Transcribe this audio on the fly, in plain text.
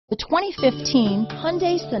The 2015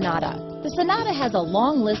 Hyundai Sonata. The Sonata has a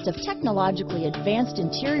long list of technologically advanced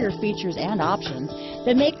interior features and options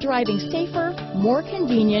that make driving safer, more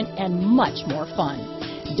convenient, and much more fun.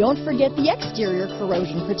 Don't forget the exterior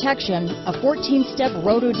corrosion protection, a 14-step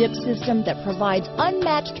roto-dip system that provides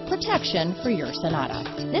unmatched protection for your Sonata.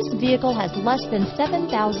 This vehicle has less than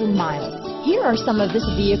 7,000 miles. Here are some of this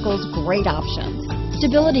vehicle's great options: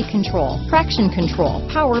 stability control, traction control,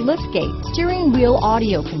 power liftgate, steering wheel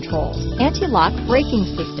audio controls, anti-lock braking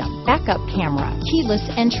system, backup camera, keyless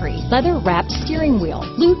entry, leather-wrapped steering wheel,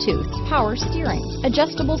 Bluetooth, power steering,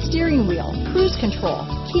 adjustable steering wheel, cruise control,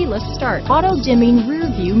 keyless start, auto-dimming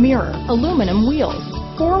rear-view mirror, aluminum wheels,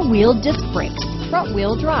 four-wheel disc brakes,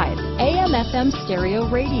 front-wheel drive, AM/FM stereo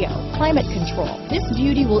radio, climate control. This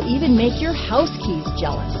beauty will even make your house keys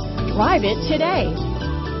jealous. Drive it today.